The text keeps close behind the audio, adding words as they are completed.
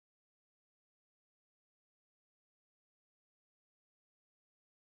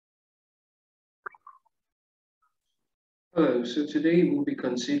Hello, so today we'll be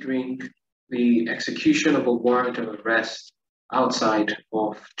considering the execution of a warrant of arrest outside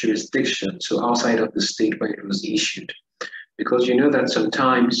of jurisdiction, so outside of the state where it was issued. Because you know that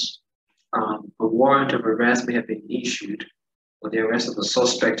sometimes a warrant of arrest may have been issued for the arrest of a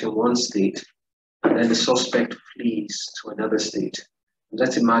suspect in one state, and then the suspect flees to another state.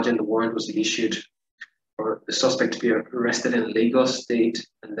 Let's imagine the warrant was issued for the suspect to be arrested in Lagos State,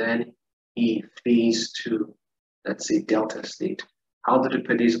 and then he flees to, let's say, Delta State. How do the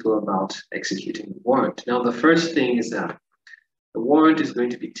police go about executing the warrant? Now, the first thing is that the warrant is going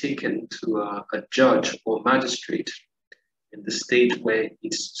to be taken to a judge or magistrate in the state where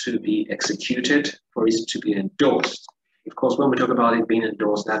it's to be executed, for it to be endorsed. Of course, when we talk about it being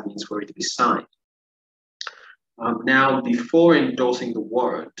endorsed, that means for it to be signed. Now, before endorsing the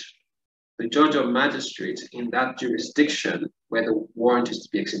warrant, the judge or magistrate in that jurisdiction where the warrant is to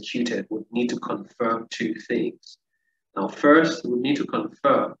be executed would need to confirm two things. Now, first, we need to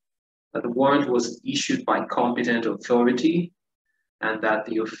confirm that the warrant was issued by competent authority and that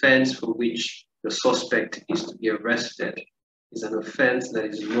the offense for which the suspect is to be arrested is an offense that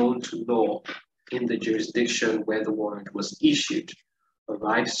is known to law in the jurisdiction where the warrant was issued. All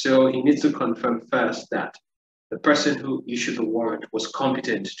right, so he needs to confirm first that the person who issued the warrant was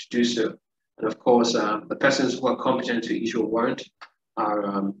competent to do so. And of course, the persons who are competent to issue a warrant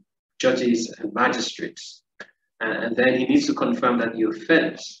are judges and magistrates. And then he needs to confirm that the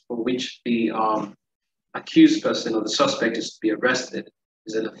offense for which the accused person or the suspect is to be arrested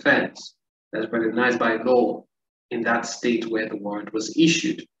is an offense that is recognized by law in that state where the warrant was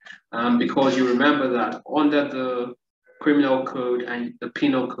issued. Because you remember that under the criminal code and the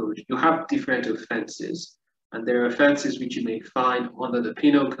penal code, you have different offenses. And there are offenses which you may find under the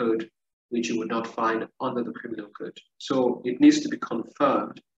penal code which you would not find under the criminal code. So it needs to be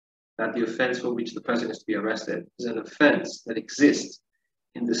confirmed that the offense for which the person is to be arrested is an offense that exists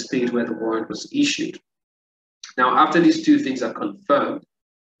in the state where the warrant was issued. Now, after these two things are confirmed,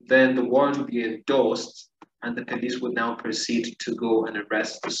 then the warrant will be endorsed and the police would now proceed to go and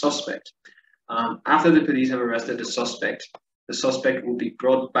arrest the suspect. After the police have arrested the suspect will be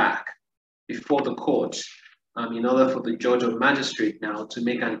brought back before the court in order for the judge or magistrate now to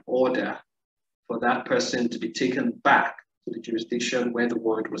make an order for that person to be taken back to the jurisdiction where the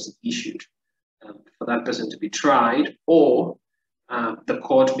warrant was issued, for that person to be tried, or the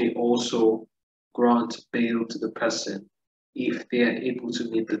court may also grant bail to the person if they are able to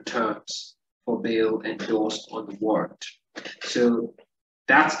meet the terms for bail endorsed on the warrant. So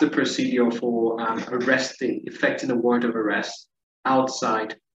that's the procedure for effecting a warrant of arrest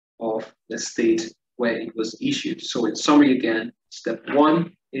outside of the state where it was issued. So in summary again, step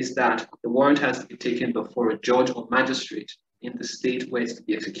one is that the warrant has to be taken before a judge or magistrate in the state where it's to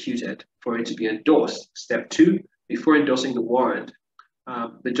be executed for it to be endorsed. Step two, before endorsing the warrant,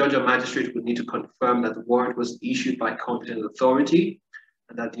 the judge or magistrate would need to confirm that the warrant was issued by competent authority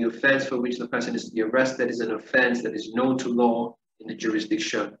and that the offense for which the person is to be arrested is an offense that is known to law in the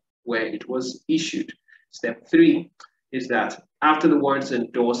jurisdiction where it was issued. Step three is that after the warrant is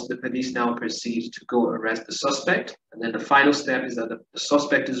endorsed, the police now proceed to go arrest the suspect. And then the final step is that the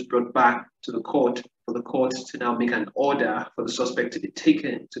suspect is brought back to the court for the court to now make an order for the suspect to be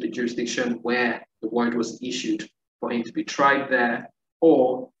taken to the jurisdiction where the warrant was issued for him to be tried there,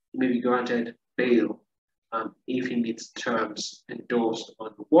 or he may be granted bail if he meets terms endorsed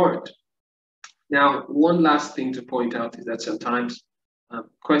on the warrant. Now, one last thing to point out is that sometimes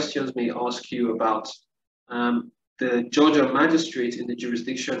questions may ask you about the judge or magistrate in the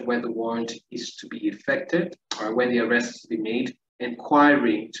jurisdiction where the warrant is to be effected or where the arrest is to be made,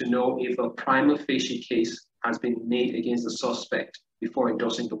 inquiring to know if a prima facie case has been made against the suspect before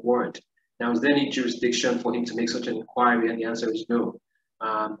endorsing the warrant. Now, is there any jurisdiction for him to make such an inquiry? And the answer is no.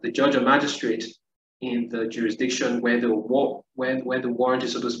 The judge or magistrate in the jurisdiction where the warrant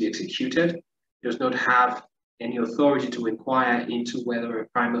is supposed to be executed does not have any authority to inquire into whether a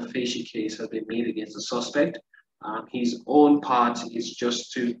prima facie case has been made against the suspect. His own part is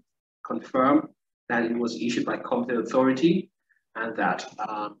just to confirm that it was issued by competent authority and that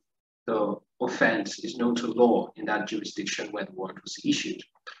the offense is known to law in that jurisdiction where the warrant was issued.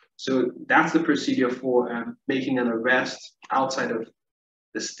 So that's the procedure for making an arrest outside of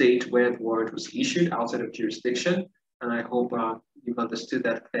the state where the warrant was issued, outside of jurisdiction. And I hope you've understood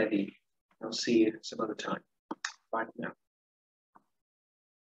that clearly. I'll see you some other time. Bye now.